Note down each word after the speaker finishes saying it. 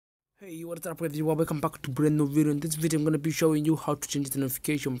Hey, what's up everyone? Welcome back to brand new video. In this video I'm going to be showing you how to change the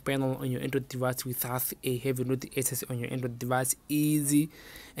notification panel on your Android device without a heavy load access on your Android device. Easy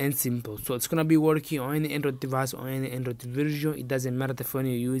and simple. So it's going to be working on any Android device or any Android version. It doesn't matter the phone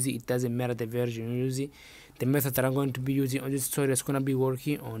you're using, it doesn't matter the version you're using. The method that I'm going to be using on this tutorial is going to be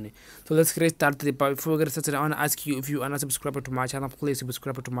working on it. So let's get started. But before we get started, I want to ask you, if you are not subscribed to my channel, please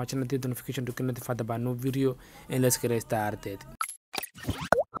subscribe to my channel, hit the notification to get notified about new video, and let's get started.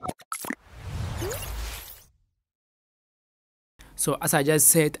 So as I just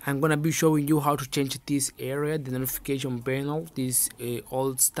said, I'm gonna be showing you how to change this area, the notification panel, this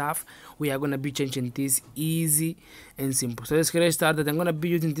old stuff. We are gonna be changing this easy and simple. So let's get started. I'm gonna be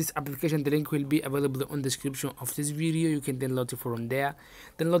using this application. The link will be available on the description of this video. You can download it from there.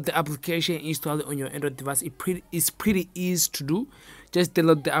 Download the application, install it on your Android device. It's pretty easy to do. Just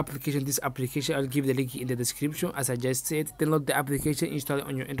download the application. This application, I'll give the link in the description. As I just said, download the application, install it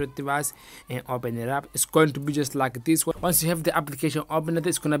on your Android device, and open it up. It's going to be just like this. Once you have the application open,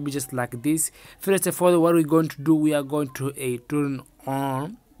 it's gonna be just like this. First of all, what we're going to do, we are going to turn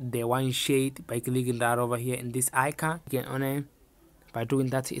on the one shade by clicking that over here in this icon. Again, on it. By doing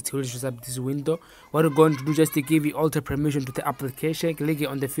that, it will show up this window. What we're going to do, just to give you all the permission to the application, click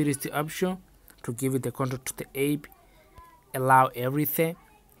on the first option to give it the control to the app. Allow everything,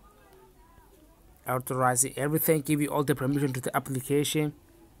 authorize everything, give you all the permission to the application.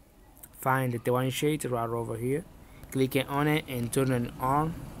 Find the one shade right over here, click on it and turn it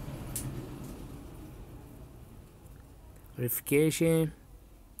on. Verification,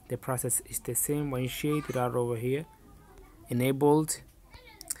 the process is the same, one shade right over here, enabled.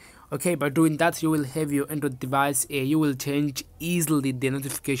 Okay, by doing that, you will have your Android device. You will change easily the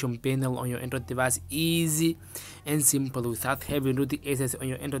notification panel on your Android device, easy and simple, without having root access on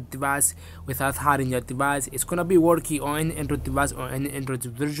your Android device, without hiding your device. It's gonna be working on any Android device or any Android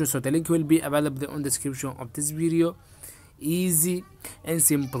version. So the link will be available on the description of this video. Easy and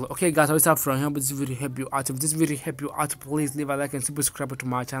simple. Okay guys, I will start from here. But this video help you out. If this video help you out, please leave a like and subscribe to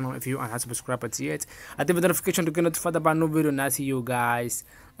my channel if you are not subscribed yet. Activate the notification to get notified about new video, and I see you guys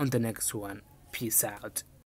on the next one. Peace out.